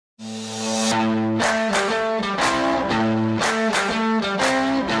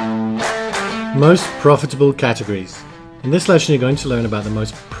Most profitable categories. In this lesson you're going to learn about the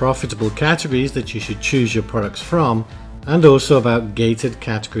most profitable categories that you should choose your products from, and also about gated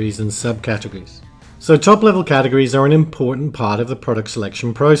categories and subcategories. So top level categories are an important part of the product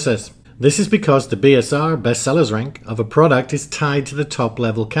selection process. This is because the BSR, best sellers rank, of a product is tied to the top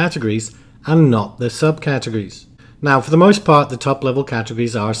level categories and not the subcategories. Now, for the most part, the top level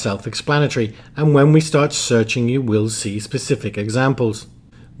categories are self-explanatory, and when we start searching you will see specific examples.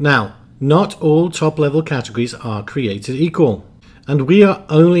 Now, not all top level categories are created equal, and we are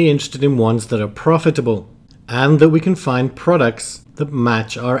only interested in ones that are profitable and that we can find products that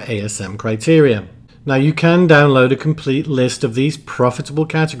match our ASM criteria. Now, you can download a complete list of these profitable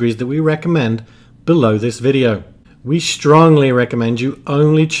categories that we recommend below this video. We strongly recommend you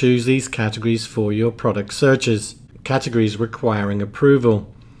only choose these categories for your product searches, categories requiring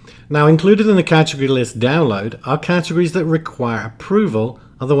approval. Now, included in the category list download are categories that require approval,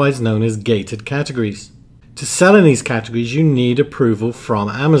 otherwise known as gated categories. To sell in these categories, you need approval from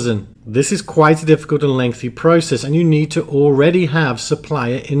Amazon. This is quite a difficult and lengthy process, and you need to already have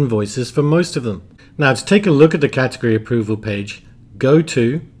supplier invoices for most of them. Now, to take a look at the category approval page, go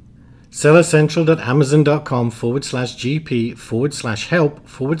to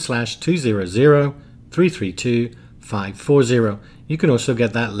sellercentral.amazon.com/gp/help/200-332-540. You can also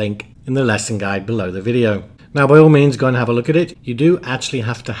get that link in the lesson guide below the video. Now, by all means, go and have a look at it. You do actually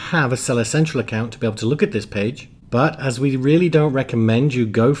have to have a Seller Central account to be able to look at this page. But as we really don't recommend you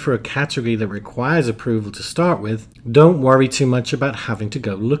go for a category that requires approval to start with, don't worry too much about having to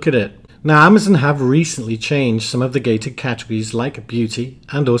go look at it. Now, Amazon have recently changed some of the gated categories like beauty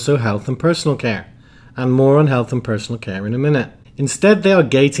and also health and personal care. And more on health and personal care in a minute. Instead, they are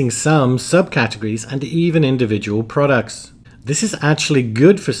gating some subcategories and even individual products. This is actually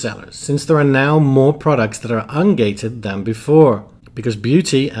good for sellers, since there are now more products that are ungated than before, because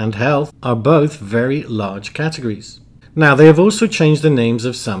beauty and health are both very large categories. Now, they have also changed the names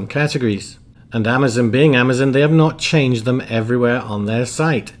of some categories, and Amazon being Amazon, they have not changed them everywhere on their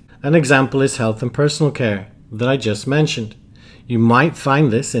site. An example is health and personal care that I just mentioned. You might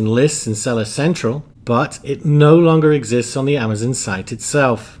find this in lists in Seller Central, but it no longer exists on the Amazon site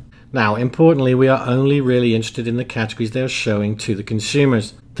itself. Now, importantly, we are only really interested in the categories they are showing to the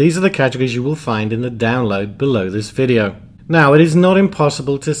consumers. These are the categories you will find in the download below this video. Now, it is not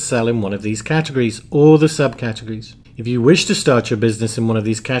impossible to sell in one of these categories or the subcategories. If you wish to start your business in one of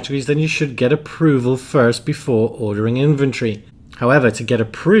these categories, then you should get approval first before ordering inventory. However, to get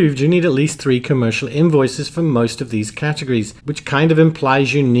approved, you need at least 3 commercial invoices for most of these categories, which kind of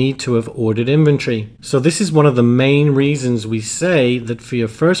implies you need to have ordered inventory. So this is one of the main reasons we say that for your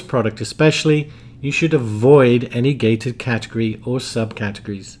first product especially, you should avoid any gated category or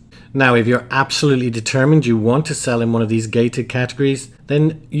subcategories. Now, if you're absolutely determined you want to sell in one of these gated categories,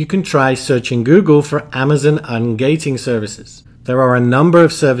 then you can try searching Google for Amazon ungating services. There are a number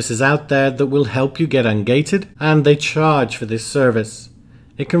of services out there that will help you get ungated, and they charge for this service.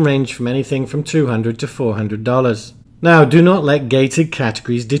 It can range from anything from $200 to $400. Now, do not let gated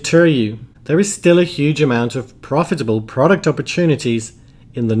categories deter you. There is still a huge amount of profitable product opportunities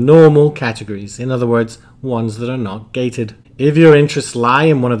in the normal categories, in other words, ones that are not gated. If your interests lie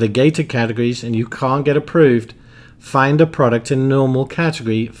in one of the gated categories and you can't get approved, find a product in normal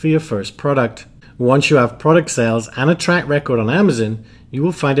category for your first product. Once you have product sales and a track record on Amazon, you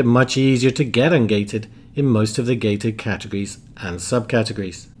will find it much easier to get ungated in most of the gated categories and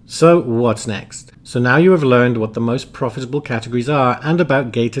subcategories. So what's next? So now you have learned what the most profitable categories are and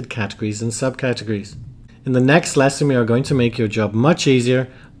about gated categories and subcategories. In the next lesson, we are going to make your job much easier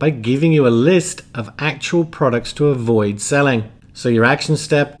by giving you a list of actual products to avoid selling. So your action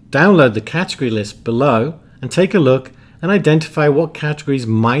step, download the category list below and take a look and identify what categories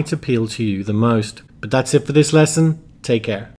might appeal to you the most. But that's it for this lesson. Take care.